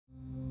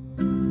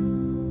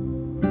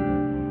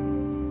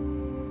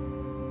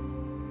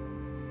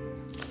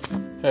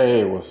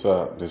Hey, what's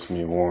up? This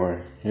me,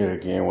 Warren, here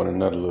again with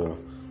another little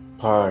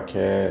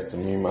podcast, the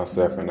Me,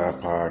 Myself, and I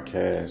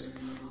podcast,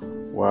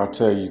 where I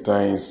tell you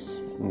things,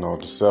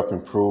 to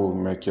self-improve,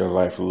 make your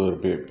life a little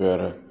bit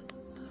better.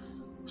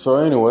 So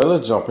anyway,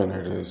 let's jump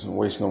into this and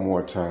waste no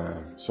more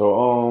time.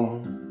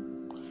 So,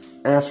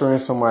 answering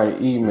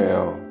somebody's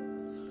email,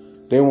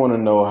 they want to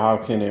know how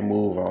can they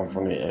move on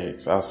from their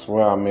ex. I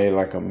swear I made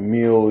like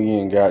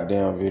 1,000,000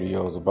 goddamn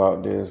videos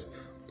about this,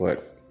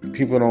 but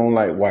people don't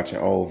like watching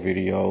old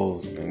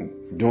videos and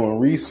doing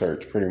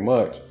research pretty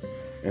much.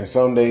 And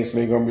some days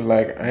they're going to be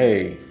like,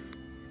 hey,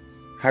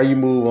 how you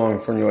move on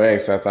from your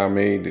ex after I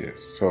made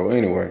this? So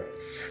anyway,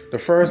 the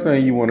first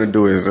thing you want to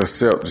do is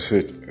accept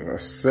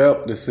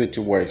the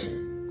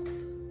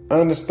situation.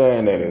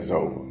 Understand that it's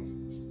over.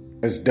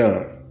 It's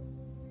done.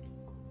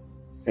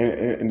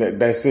 And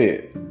that's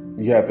it.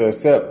 You have to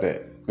accept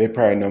that. They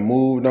probably done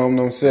moved on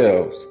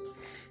themselves.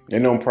 They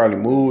done probably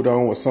moved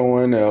on with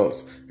someone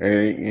else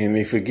and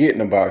they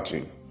forgetting about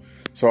you.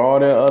 So all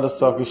that other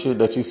sucker shit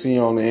that you see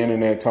on the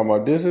internet talking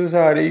about this is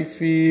how they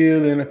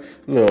feel, and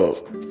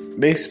look,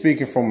 they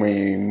speaking from an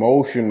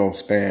emotional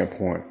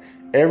standpoint.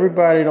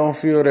 Everybody don't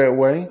feel that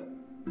way.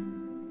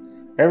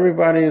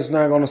 Everybody is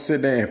not going to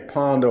sit there and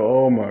ponder,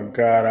 oh my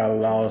God, I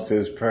lost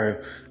this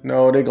person.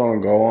 No, they're going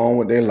to go on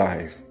with their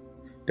life.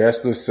 That's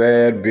the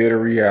sad, bitter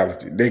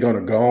reality. They're going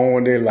to go on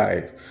with their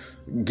life.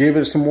 Give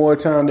it some more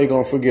time, they're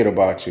going to forget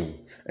about you.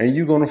 And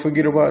you're going to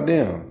forget about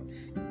them.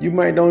 You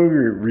might don't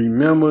even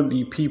remember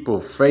the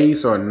people's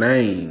face or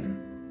name.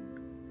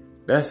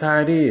 That's how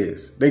it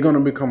is. They're going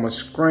to become a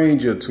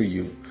stranger to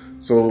you.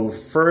 So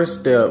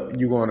first step,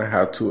 you're going to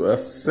have to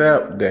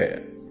accept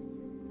that.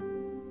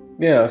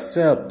 Yeah,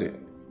 accept it.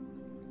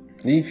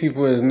 These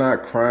people is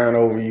not crying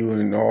over you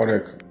and all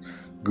that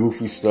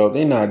goofy stuff.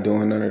 They're not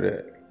doing none of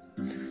that.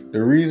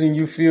 The reason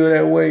you feel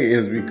that way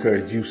is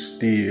because you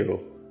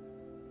still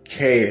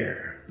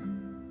care.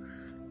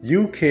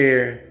 You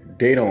care,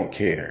 they don't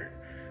care.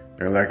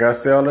 And like I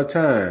say all the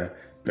time,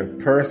 the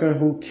person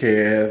who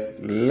cares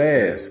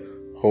less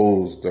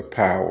holds the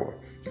power.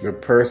 The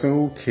person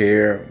who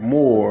cares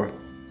more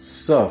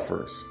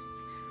suffers.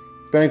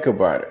 Think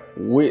about it.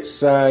 Which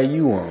side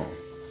you on?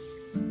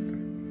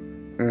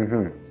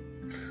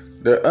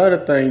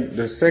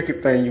 The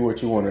second thing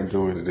what you want to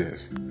do is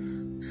this.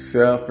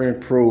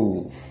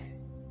 Self-improve.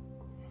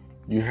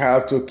 You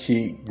have to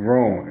keep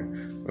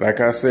growing. Like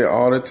I say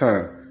all the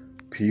time,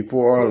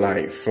 people are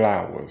like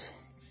flowers.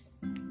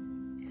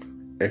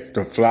 If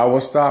the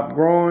flower stop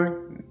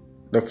growing,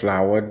 the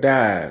flower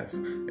dies.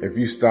 If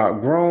you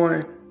stop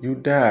growing, you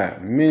die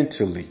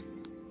mentally.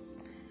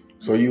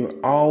 So you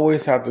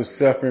always have to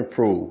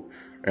self-improve.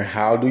 And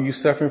how do you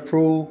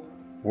self-improve?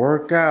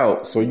 Work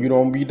out so you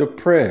don't be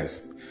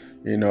depressed.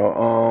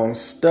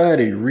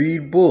 Study,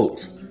 read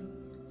books.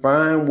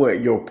 Find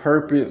what your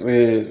purpose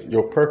is.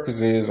 Your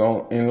purpose is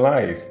in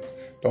life.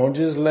 Don't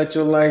just let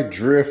your life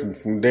drift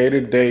from day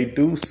to day.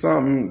 Do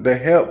something to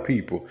help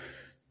people.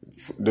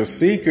 The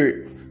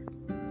secret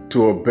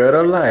to a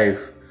better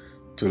life,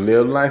 to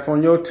live life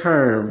on your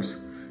terms,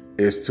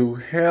 is to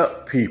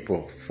help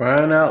people.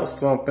 Find out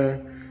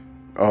something,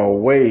 a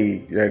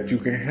way that you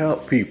can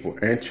help people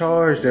and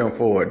charge them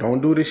for it.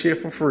 Don't do this shit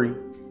for free.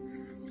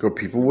 Because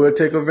people will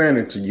take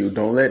advantage of you.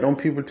 Don't let them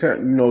people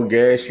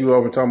gas you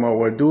up and talking about,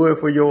 well, do it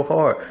for your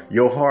heart.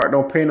 Your heart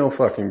don't pay no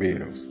fucking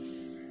bills.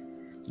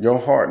 Your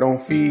heart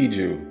don't feed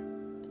you.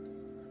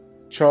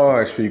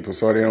 Charge people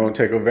so they don't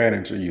take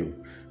advantage of you.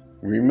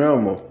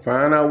 Remember,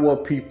 find out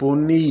what people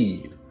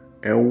need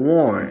and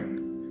want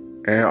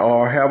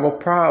or have a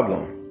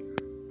problem.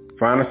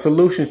 Find a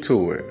solution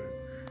to it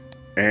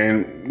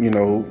and,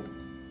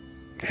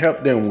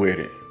 help them with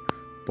it.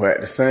 But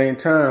at the same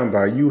time,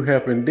 by you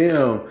helping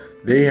them,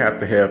 they have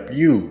to help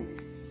you.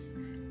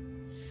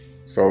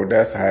 So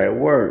that's how it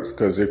works.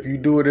 Because if you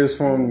do this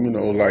from,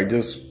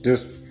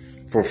 just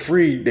for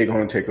free, they're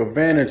going to take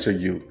advantage of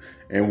you.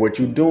 And what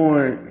you're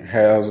doing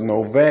has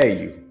no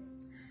value.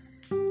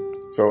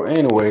 So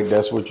anyway,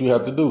 that's what you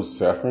have to do.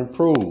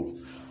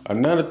 Self-improve.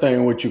 Another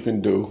thing what you can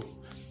do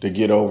to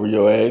get over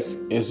your ex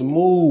is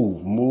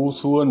move. Move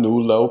to a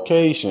new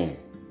location.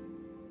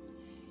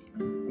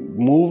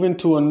 Moving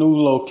to a new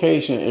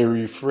location, it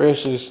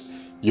refreshes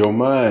your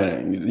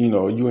mind.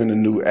 You in a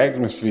new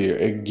atmosphere.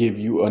 It give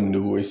you a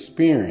new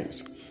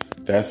experience.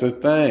 That's the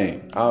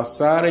thing.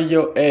 Outside of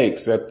your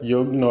ex, after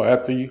you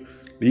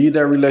leave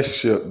that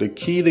relationship, the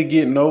key to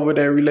getting over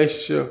that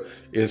relationship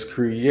is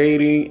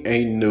creating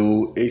a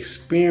new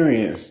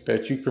experience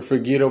that you can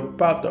forget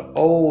about the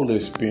old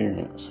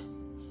experience.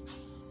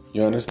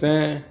 You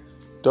understand?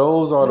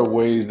 Those are the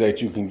ways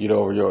that you can get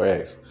over your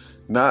ex.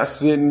 Not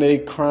sitting there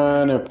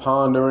crying and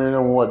pondering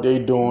on what they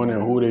doing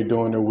and who they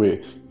doing it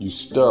with. You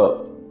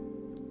stuck.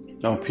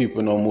 Some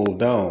people don't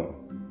move on.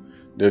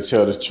 They'll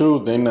tell the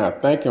truth. They're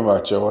not thinking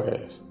about your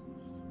ass.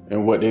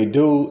 And what they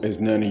do is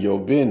none of your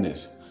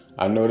business.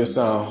 I know this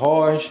sounds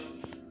harsh.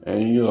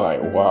 And you're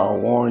like, wow,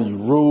 Warren, you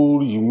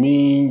rude, you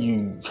mean,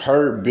 you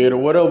hurt, bitter,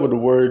 whatever the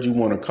word you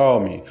want to call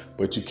me.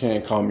 But you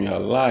can't call me a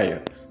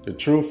liar. The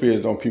truth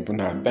is, don't people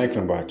not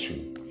thinking about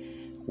you.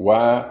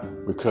 Why?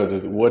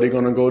 Because what they're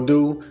gonna go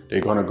do?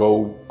 They're gonna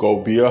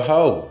go be a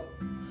hoe.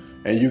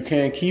 And you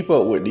can't keep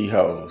up with these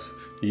hoes.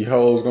 These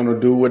hoes gonna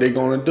do what they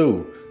gonna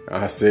do.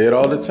 I say it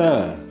all the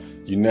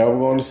time. You never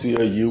gonna see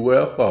a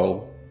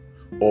UFO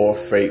or a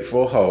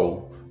faithful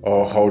hoe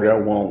or a hoe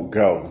that won't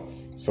go.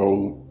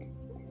 So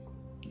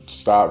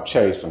stop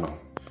chasing them.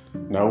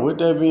 Now with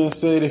that being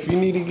said, if you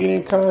need to get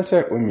in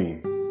contact with me,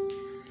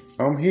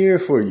 I'm here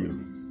for you.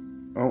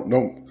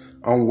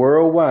 I'm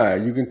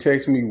worldwide. You can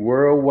text me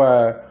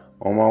worldwide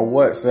on my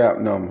WhatsApp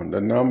number. The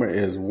number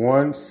is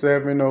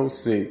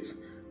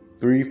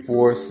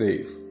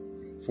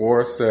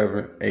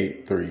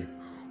 1-706-346-4783.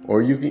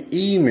 Or you can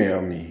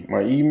email me.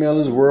 My email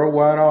is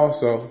worldwide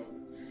also.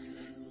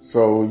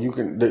 So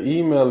the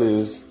email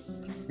is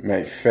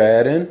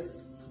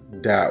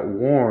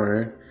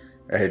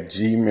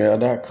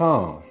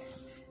mcfadden.warren@gmail.com.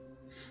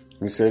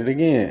 Let me say it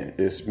again.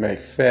 It's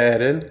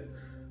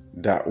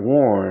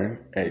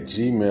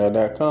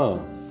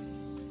mcfadden.warren@gmail.com.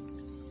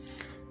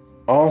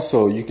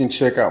 Also, you can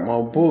check out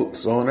my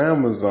books on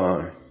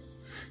Amazon.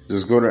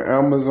 Just go to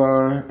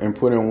Amazon and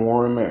put in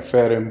Warren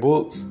McFadden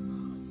books.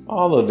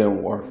 All of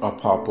them will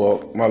pop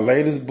up. My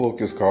latest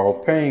book is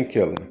called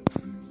Painkiller.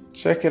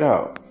 Check it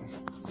out.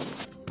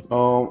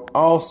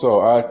 Also,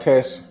 I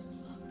attach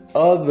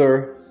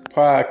other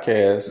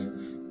podcasts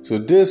to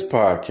this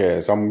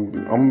podcast. I'm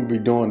gonna be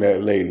doing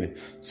that lately.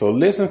 So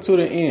listen to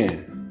the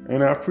end,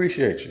 and I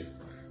appreciate you.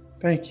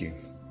 Thank you.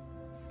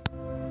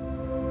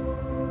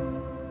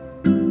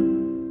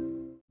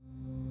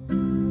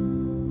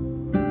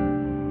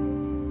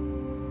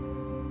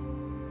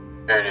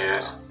 There it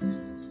is.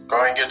 Go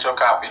and get your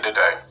copy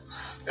today.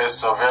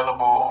 It's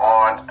available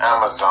on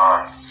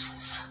Amazon.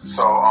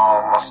 So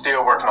I'm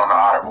still working on the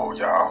Audible,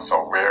 y'all.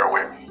 So bear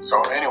with me.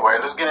 So anyway,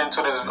 let's get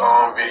into this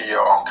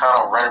video. I'm kind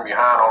of running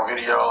behind on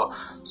video.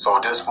 So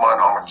this month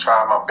I'm gonna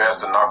try my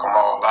best to knock them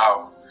all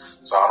out,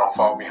 so I don't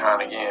fall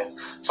behind again.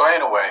 So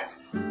anyway,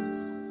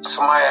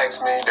 somebody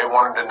asked me, they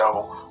wanted to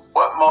know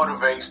what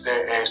motivates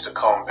their ex to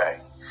come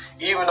back.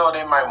 Even though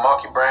they might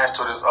monkey branch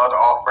to this other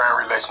off-brand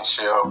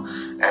relationship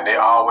and they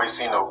always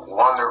seem to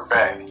wander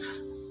back,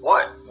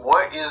 what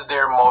is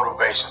their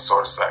motivation, so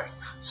to say?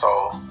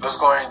 So let's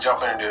go ahead and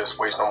jump into this,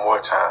 waste no more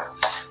time.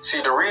 See,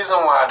 the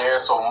reason why they're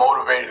so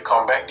motivated to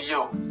come back to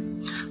you,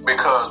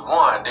 because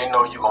one, they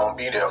know you're going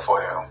to be there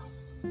for them.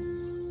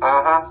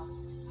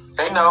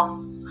 They know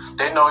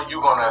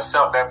you're going to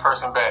accept that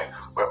person back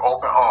with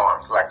open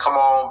arms. Like, come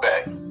on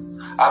back.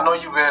 I know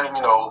you've been,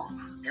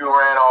 you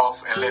ran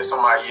off and let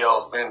somebody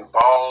else been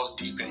balls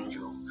deep in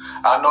you.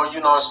 I know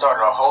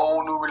started a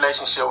whole new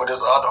relationship with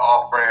this other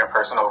off-brand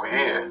person over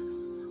here.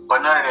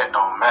 But none of that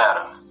don't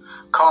matter.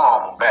 Come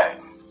on back.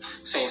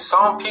 See,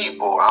 some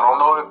people, I don't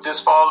know if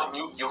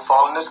you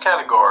fall in this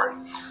category.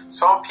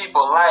 Some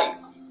people like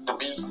to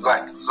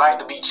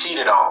be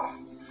cheated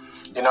on.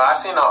 I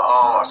seen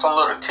some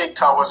little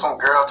TikTok where some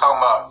girl talking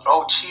about,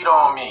 oh, cheat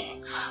on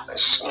me,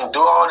 and do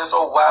all this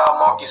old wild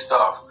monkey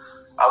stuff.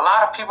 A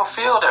lot of people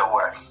feel that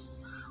way.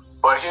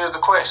 But here's the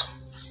question.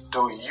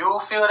 Do you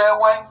feel that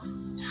way?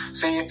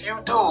 See, if you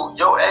do,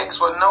 your ex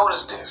will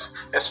notice this,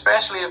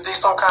 especially if they're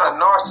some kind of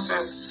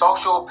narcissist,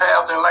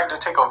 sociopath that like to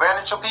take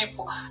advantage of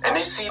people, and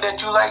they see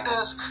that you like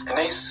this, and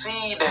they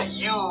see that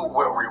you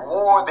will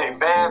reward their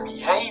bad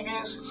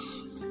behaviors.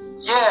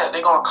 Yeah,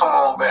 they're going to come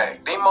on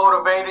back. They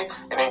motivated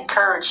and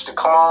encouraged to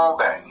come on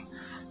back.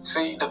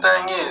 See, the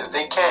thing is,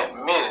 they can't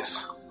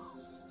miss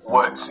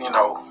what's, they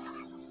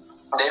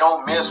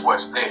don't miss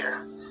what's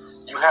there.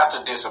 You have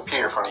to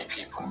disappear from these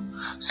people.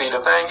 See, the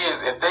thing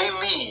is, if they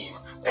leave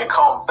and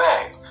come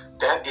back,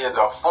 that is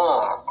a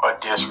form of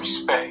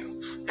disrespect.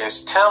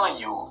 It's telling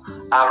you,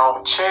 I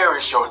don't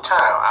cherish your time.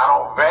 I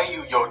don't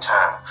value your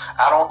time.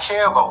 I don't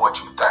care about what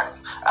you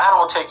think. I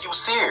don't take you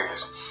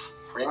serious.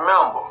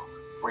 Remember,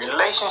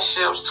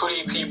 relationships to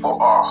these people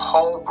are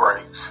whole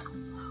breaks.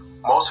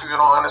 Most of you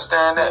don't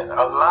understand that.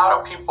 A lot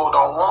of people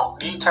don't want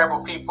these type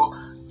of people.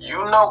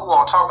 You know who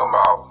I'm talking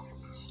about.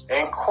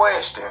 In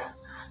question,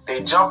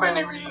 they jump in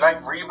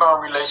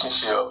rebound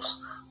relationships,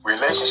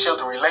 relationship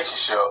to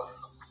relationship,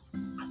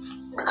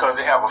 because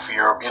they have a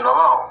fear of being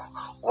alone.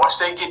 Once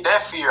they get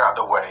that fear out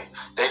the way,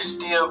 they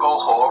still go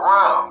hoe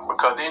around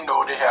because they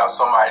know they have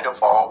somebody to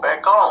fall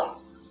back on.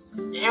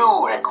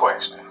 You in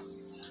question.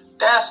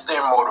 That's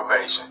their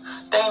motivation.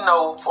 They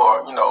know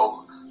from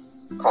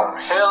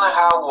hell and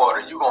high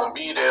water, you're going to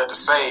be there to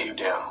save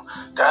them.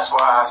 That's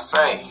why I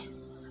say,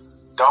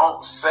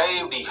 don't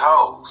save these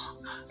hoes.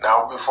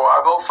 Now, before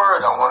I go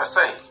further, I want to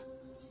say,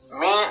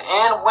 men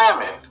and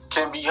women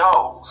can be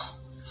hoes.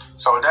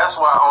 So that's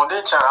why on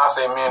this channel, I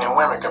say men and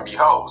women can be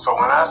hoes. So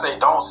when I say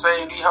don't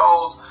save these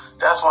hoes,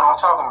 that's what I'm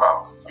talking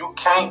about. You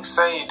can't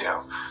save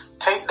them.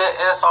 Take that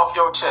S off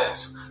your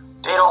chest.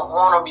 They don't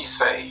want to be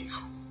saved.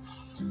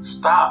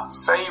 Stop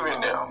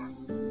saving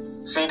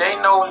them. See, they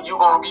know you're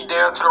going to be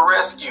there to the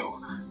rescue.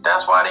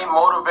 That's why they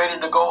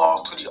motivated to go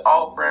off to the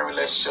off-brand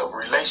relationship,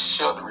 let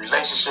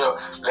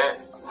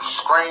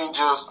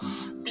strangers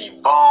be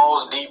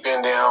balls deep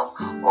in them.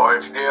 Or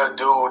if they're a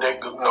dude, they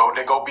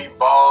go be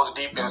balls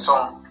deep in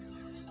some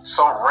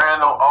some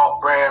random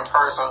off-brand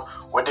person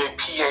with their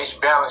pH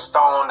balance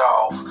thrown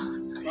off.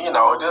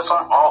 There's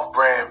some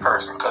off-brand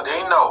person because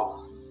they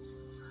know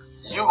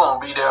you gonna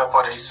be there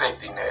for their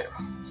safety net.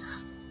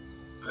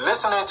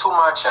 Listening to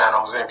my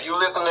channels, if you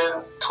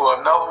listening to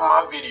enough of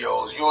my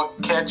videos, you'll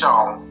catch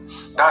on.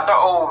 Not the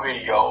old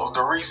videos,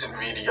 the recent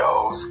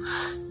videos.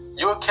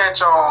 You'll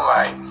catch on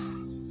like,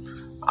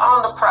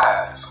 I'm the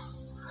prize.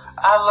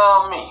 I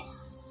love me.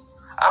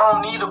 I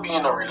don't need to be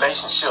in a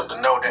relationship to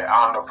know that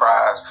I'm the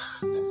prize.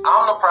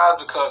 I'm the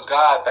prize because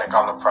God think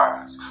I'm the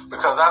prize.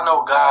 Because I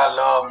know God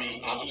love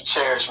me and He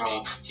cherish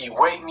me. He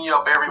wake me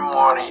up every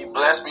morning. He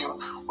bless me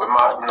with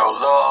my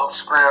love,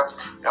 strength.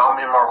 I'm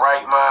in my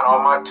right mind.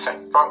 All my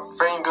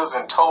fingers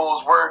and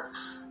toes work.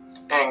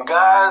 In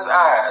God's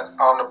eyes,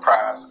 I'm the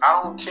prize.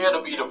 I don't care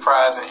to be the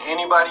prize in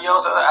anybody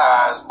else's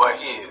eyes but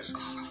His.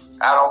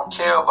 I don't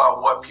care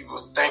about what people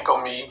think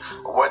of me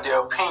or what their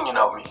opinion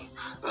of me.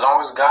 As long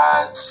as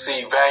God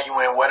see value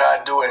in what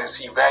I do and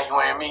see value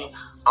in me,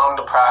 I'm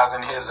the prize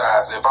in His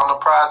eyes. If I'm the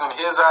prize in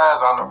His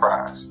eyes, I'm the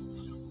prize.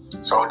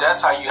 So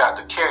that's how you have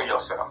to carry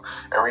yourself.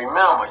 And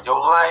remember, your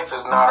life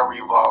is not a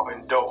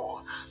revolving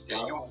door.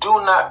 And you do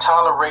not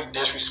tolerate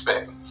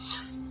disrespect.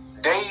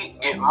 They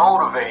get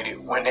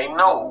motivated when they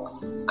know.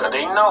 Because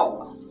they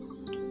know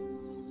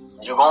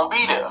you're going to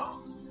be there.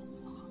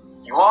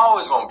 You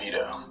always going to be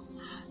there.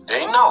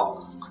 They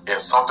know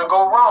if something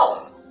go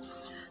wrong,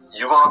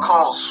 you're going to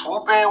come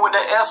swoop in with the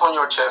S on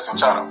your chest and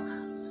try to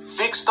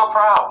fix the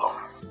problem.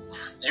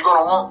 You're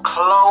going to want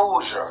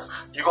closure.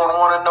 You're going to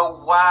want to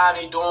know why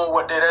they doing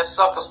that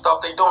sucker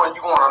stuff they doing.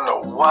 You're going to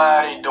know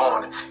why they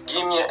doing it.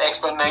 Give me an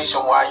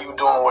explanation why you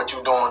doing what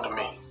you doing to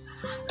me.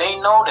 They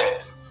know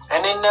that.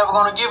 And they never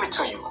going to give it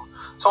to you.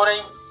 So they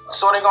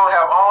going to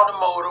have all the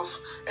motive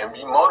and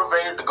be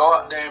motivated to go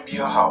out there and be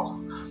a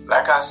hoe.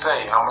 Like I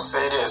say, and I'm going to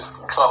say this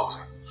in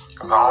closing,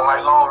 because I don't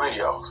like long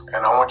videos.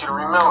 And I want you to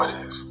remember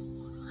this.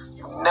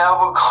 You're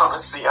never going to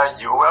see a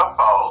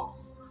UFO,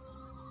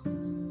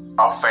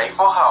 a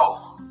faithful hoe,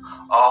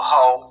 a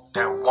hoe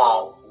that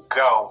won't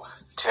go.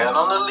 Tell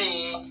them to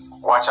leave.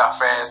 Watch how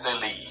fast they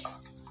leave.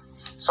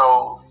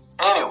 So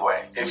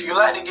anyway, if you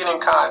like to get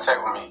in contact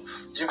with me,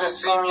 you can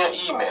send me an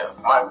email.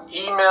 My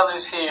email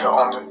is here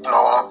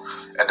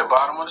at the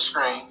bottom of the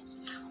screen,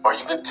 or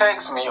you can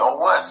text me on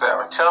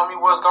WhatsApp and tell me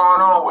what's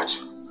going on with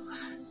you.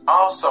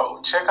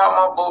 Also, check out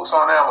my books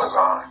on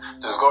Amazon.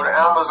 Just go to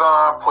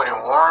Amazon, put in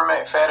Warren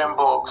McFadden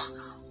books.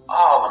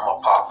 All of them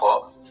will pop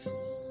up.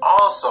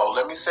 Also,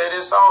 let me say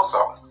this also.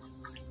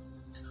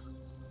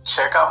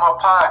 Check out my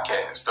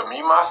podcast, the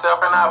Me, Myself,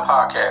 and I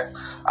podcast.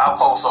 I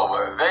post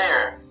over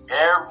there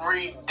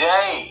every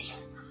day.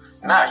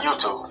 Not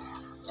YouTube.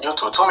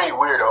 YouTube, too many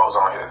weirdos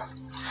on here.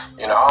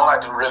 I don't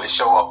like to really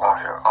show up on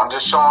here. I'm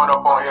just showing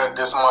up on here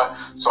this month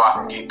so I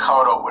can get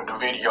caught up with the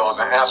videos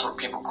and answer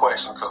people's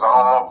questions, because I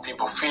don't want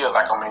people to feel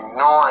like I'm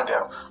ignoring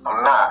them.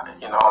 I'm not.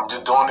 I'm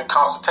just doing the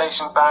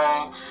consultation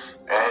thing,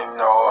 and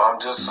I'm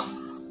just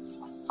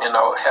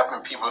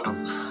helping people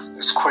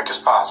as quick as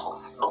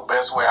possible, the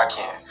best way I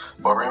can.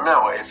 But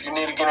remember, if you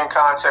need to get in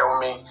contact with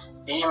me,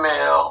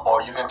 email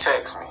or you can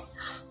text me.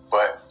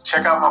 But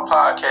check out my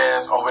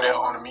podcast over there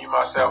on the Me,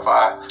 Myself,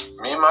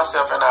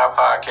 and I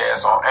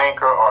podcast on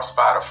Anchor or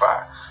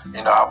Spotify.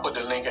 I'll put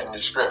the link in the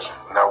description.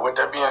 Now, with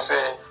that being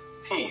said,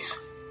 peace.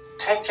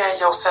 Take care of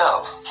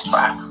yourself.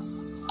 Bye.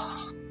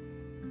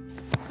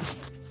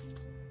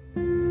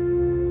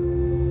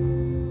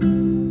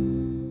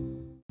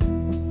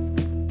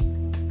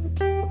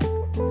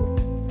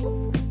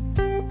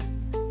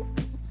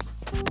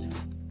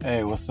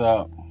 Hey, what's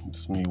up?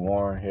 It's me,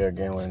 Warren, here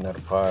again with another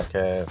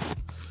podcast.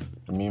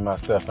 The Me,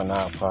 Myself, and I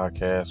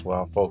podcast,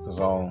 where I focus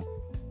on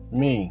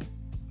me,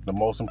 the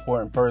most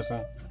important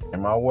person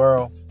in my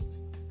world.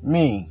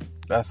 Me,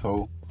 that's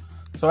who.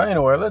 So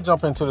anyway, let's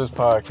jump into this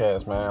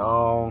podcast,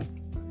 man.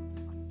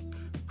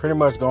 Pretty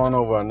much going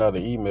over another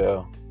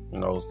email,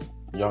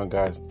 young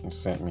guys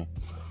sent me.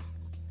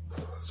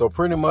 So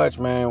pretty much,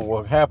 man,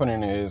 what's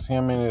happening is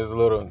him and his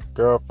little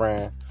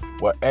girlfriend,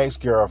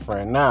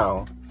 ex-girlfriend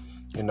now,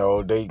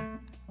 they,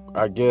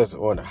 I guess,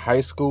 or the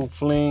high school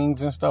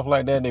flings and stuff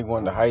like that. They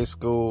went to high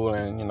school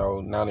and,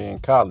 now they're in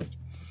college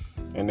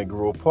and they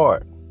grew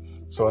apart.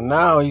 So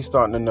now he's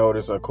starting to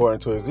notice, according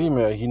to his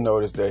email, he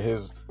noticed that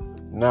his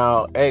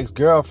now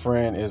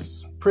ex-girlfriend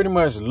is pretty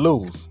much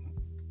loose.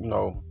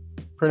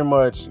 Pretty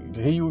much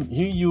he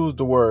used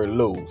the word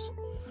loose,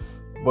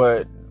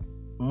 but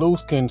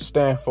loose can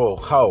stand for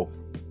hoe.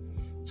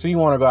 So you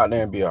want to go out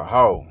there and be a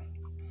hoe.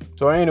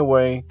 So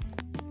anyway,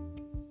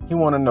 he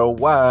want to know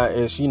why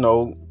is she,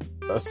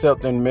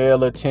 accepting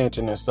male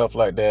attention and stuff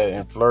like that,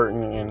 and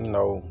flirting, and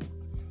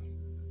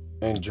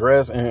and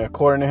dress, and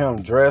according to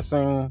him,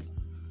 dressing.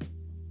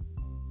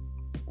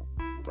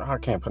 I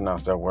can't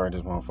pronounce that word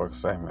this motherfucker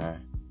say,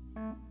 man.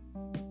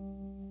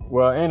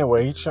 Well,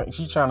 anyway, he trying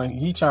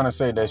to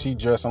say that she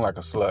dressing like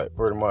a slut,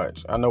 pretty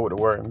much. I know what the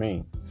word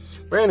mean,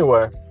 but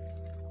anyway,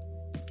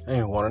 I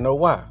ain't want to know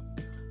why.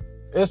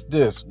 It's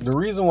this. The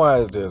reason why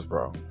is this,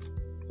 bro.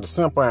 The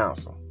simple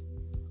answer.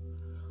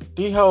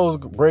 These hoes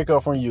break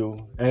up from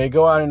you and they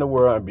go out in the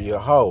world and be a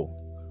hoe.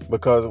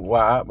 Because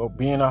why?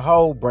 Being a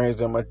hoe brings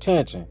them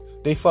attention.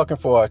 They fucking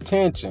for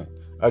attention.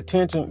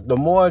 Attention. The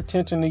more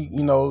attention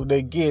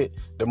they get,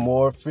 the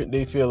more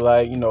they feel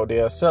like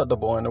they're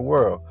acceptable in the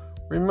world.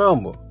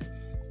 Remember,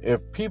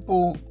 if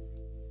people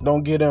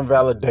don't give them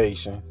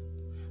validation,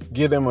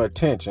 give them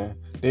attention,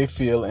 they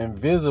feel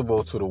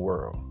invisible to the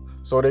world.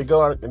 So they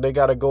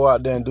gotta go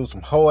out there and do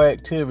some hoe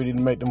activity to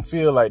make them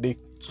feel like to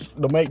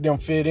make them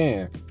fit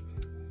in.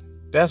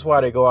 That's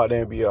why they go out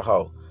there and be a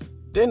hoe.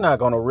 They're not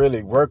gonna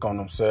really work on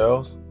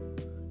themselves.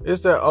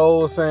 It's that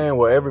old saying,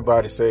 well,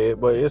 everybody say it,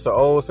 but it's an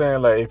old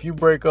saying like, if you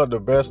break up, the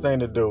best thing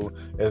to do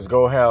is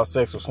go have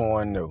sex with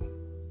someone new.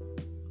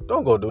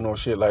 Don't go do no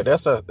shit like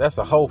that. That's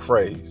a hoe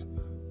phrase.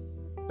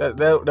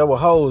 That what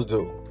hoes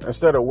do.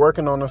 Instead of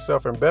working on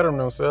themselves and bettering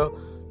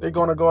themselves, they're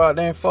gonna go out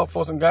there and fuck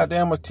for some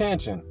goddamn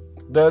attention.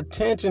 The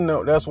attention,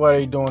 that's why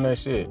they doing that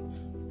shit.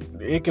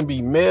 It can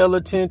be male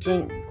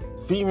attention,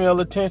 female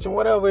attention,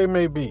 whatever it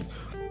may be.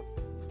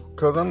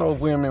 Because I know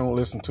women will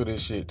listen to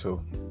this shit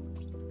too.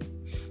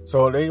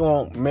 So they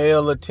want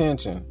male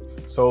attention.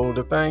 So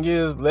the thing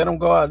is, let them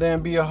go out there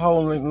and be a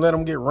hoe and let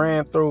them get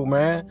ran through,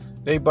 man.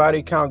 Their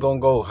body count gonna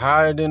go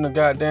higher than the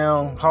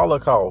goddamn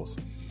Holocaust.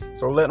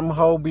 So let them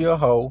hoe be a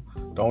hoe.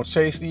 Don't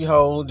chase these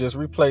hoes, just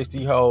replace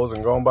these hoes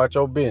and go about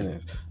your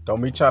business.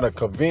 Don't be trying to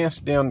convince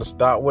them to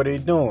stop what they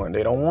doing.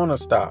 They don't want to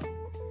stop.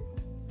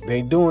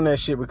 They doing that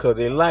shit because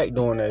they like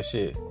doing that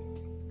shit.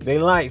 They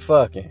like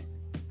fucking.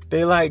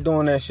 They like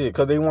doing that shit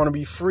because they want to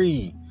be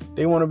free.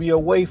 They want to be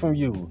away from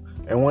you.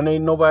 And when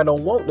nobody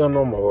don't want them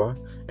no more,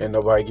 and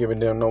nobody giving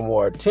them no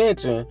more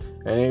attention,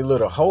 and they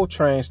little whole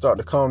train start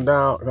to come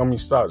down,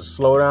 start to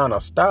slow down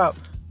or stop,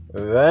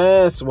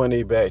 that's when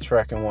they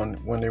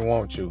backtracking when they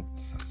want you.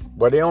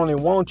 But they only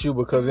want you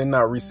because they're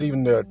not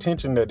receiving the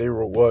attention that they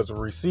was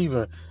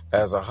receiving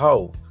as a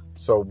hoe.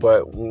 So,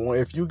 but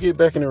if you get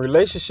back in a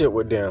relationship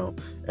with them,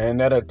 and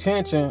that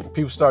attention,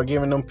 people start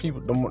giving them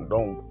people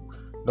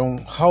them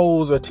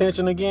hoes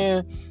attention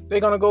again, they're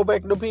gonna go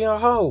back to being a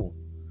hoe.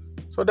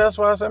 So that's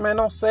why I say, man,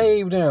 don't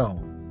save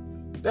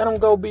them. Let them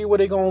go be what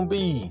they gonna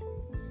be.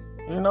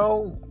 9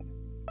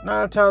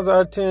 times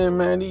out of 10,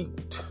 man,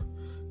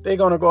 they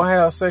gonna go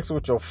have sex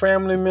with your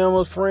family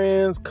members,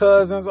 friends,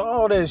 cousins,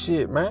 all that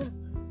shit, man.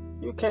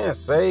 You can't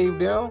save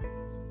them.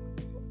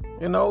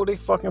 They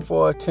fucking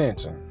for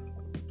attention.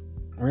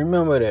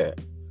 Remember that.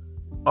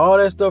 All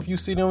that stuff you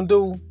see them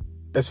do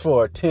is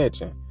for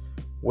attention.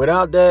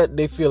 Without that,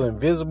 they feel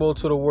invisible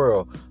to the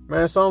world.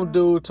 Man, some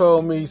dude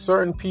told me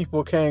certain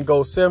people can't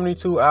go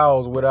 72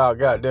 hours without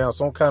goddamn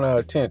some kind of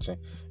attention.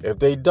 If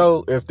they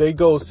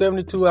go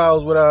 72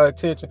 hours without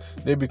attention,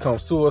 they become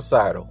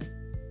suicidal.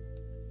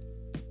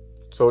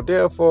 So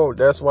therefore,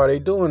 that's why they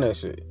doing that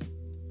shit.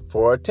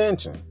 For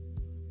attention.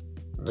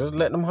 Just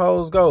let them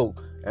hoes go.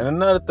 And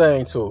another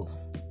thing too,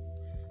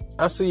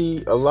 I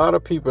see a lot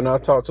of people, and I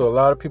talk to a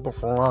lot of people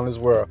from around this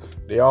world,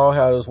 they all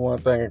have this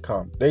one thing in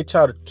common. They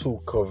try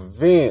to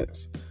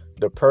convince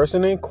the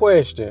person in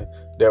question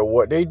that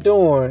what they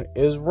doing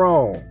is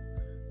wrong.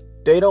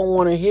 They don't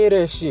want to hear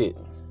that shit.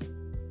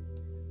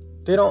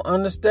 They don't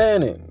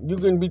understand it. You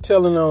can be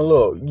telling them,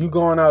 look, you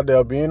going out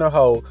there being a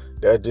hoe,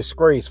 that's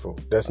disgraceful.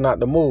 That's not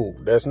the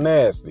move. That's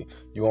nasty.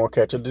 You gonna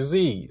catch a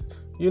disease.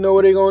 You know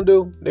what they gonna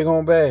do? They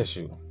gonna bash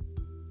you.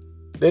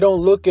 They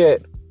don't look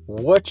at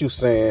what you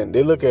saying.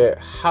 They look at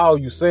how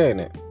you saying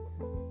it.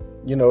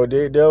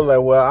 They're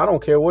like, well, I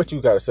don't care what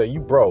you gotta say. You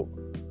broke.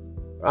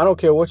 I don't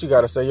care what you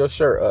gotta say. Your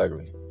shirt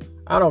ugly.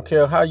 I don't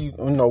care how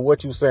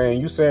what you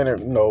saying. You saying it,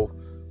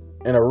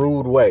 in a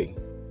rude way.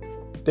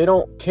 They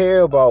don't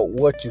care about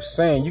what you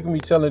saying. You can be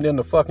telling them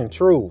the fucking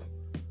truth.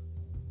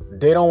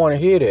 They don't want to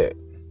hear that.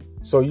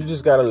 So you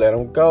just gotta let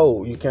them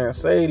go. You can't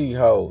say these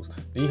hoes.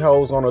 These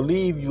hoes gonna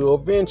leave you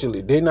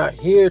eventually. They're not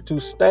here to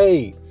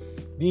stay.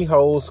 These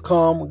hoes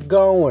come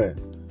going.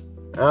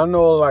 I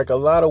know like a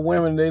lot of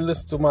women, they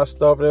listen to my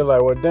stuff. They're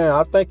like, well, damn,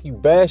 I think you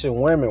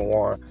bashing women,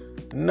 Warren.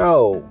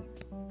 No.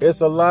 It's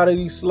a lot of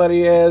these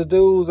slutty ass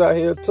dudes out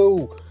here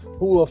too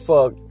who will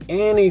fuck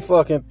any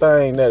fucking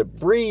thing that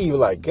breathe.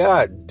 Like,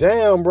 god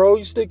damn, bro,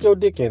 you stick your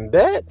dick in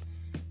that?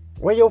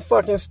 Where your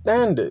fucking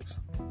standards?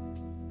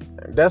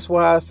 That's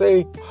why I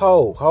say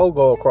hoe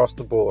go across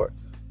the board.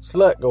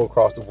 Slut go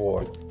across the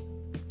board.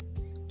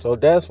 So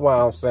that's why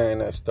I'm saying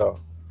that stuff.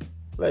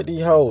 Let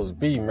these hoes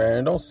be,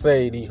 man. Don't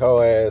save these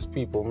hoe ass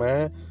people,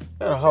 man.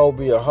 Let a hoe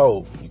be a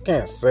hoe. You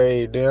can't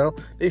save them.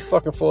 They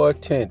fucking for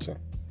attention.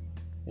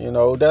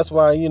 That's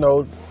why,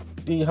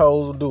 these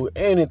hoes will do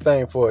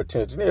anything for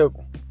attention.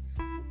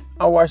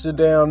 I watched the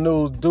damn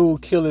news,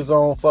 dude kill his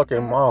own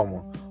fucking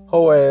mama.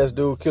 Hoe ass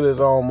dude kill his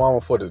own mama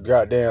for the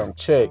goddamn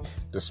check.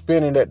 The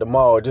spending at the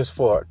mall just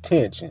for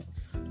attention.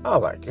 I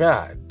was like,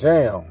 god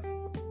damn.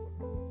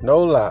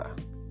 No lie.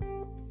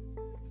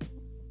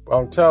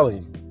 I'm telling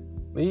you,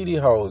 leave these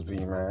hoes be,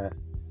 man.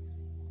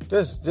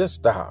 Just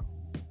stop.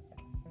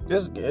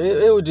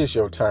 It was just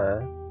your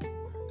turn.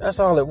 That's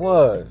all it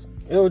was.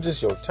 It was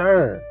just your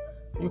turn.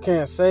 You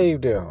can't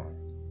save them.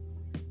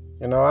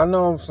 You know, I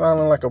know I'm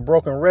sounding like a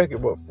broken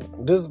record, but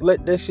just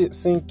let that shit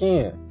sink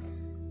in.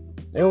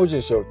 It was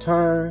just your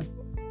turn.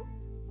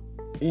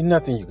 Ain't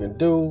nothing you can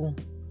do.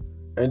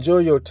 Enjoy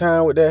your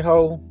time with that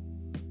hoe.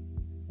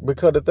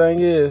 Because the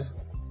thing is,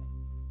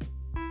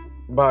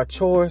 by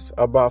choice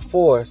or by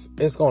force,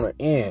 it's going to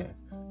end.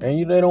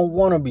 And they don't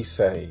want to be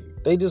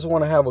saved. They just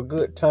want to have a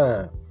good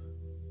time.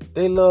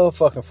 They love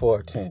fucking for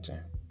attention.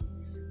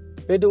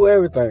 They do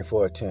everything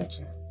for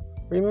attention.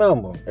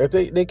 Remember, if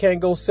they can't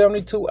go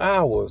 72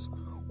 hours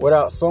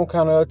without some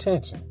kind of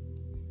attention.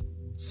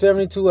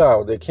 72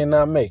 hours, they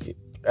cannot make it.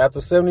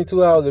 After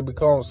 72 hours, they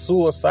become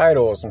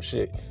suicidal or some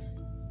shit.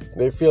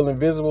 They feel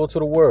invisible to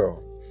the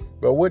world.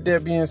 But with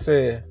that being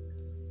said,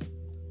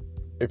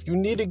 if you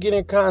need to get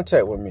in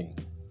contact with me,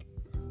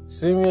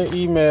 send me an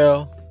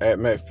email at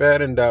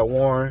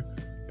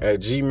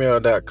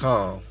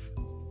mcfadden.warren@gmail.com.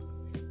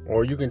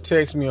 Or you can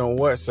text me on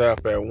WhatsApp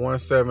at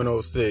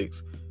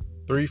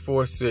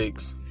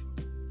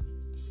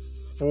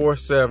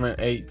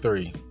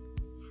 1706-346-4783.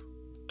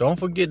 Don't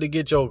forget to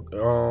get your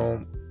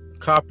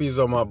copies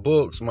of my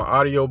books, my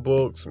audio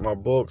books, my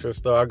books and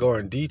stuff. I go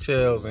in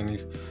details and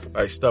these,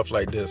 like stuff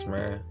like this,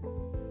 man.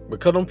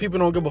 Because them people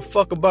don't give a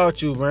fuck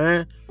about you,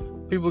 man.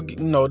 People,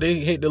 they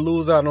hate to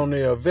lose out on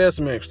their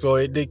investment,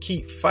 so they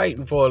keep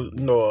fighting for,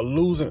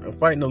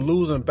 fighting a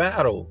losing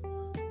battle.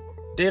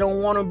 They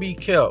don't want to be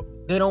kept.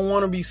 They don't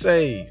want to be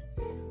saved.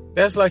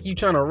 That's like you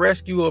trying to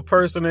rescue a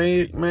person,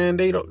 and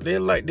they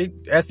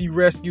after you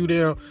rescue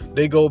them,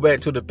 they go back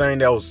to the thing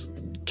that was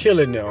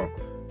killing them.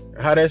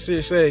 How they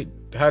said,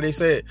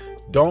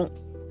 don't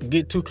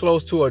get too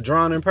close to a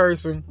drowning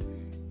person,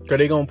 because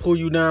they gonna pull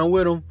you down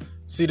with them.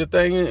 See, the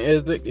thing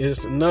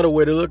is another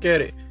way to look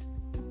at it.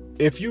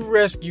 If you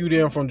rescue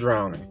them from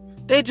drowning,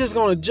 they just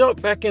gonna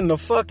jump back in the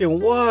fucking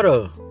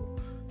water.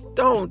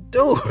 Don't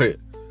do it.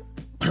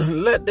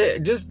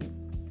 Just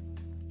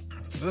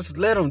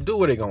let them do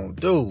what they gonna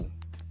do.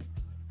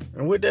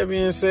 And with that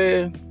being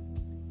said,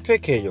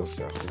 take care of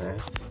yourself, man.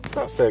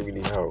 Stop saving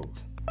these hoes.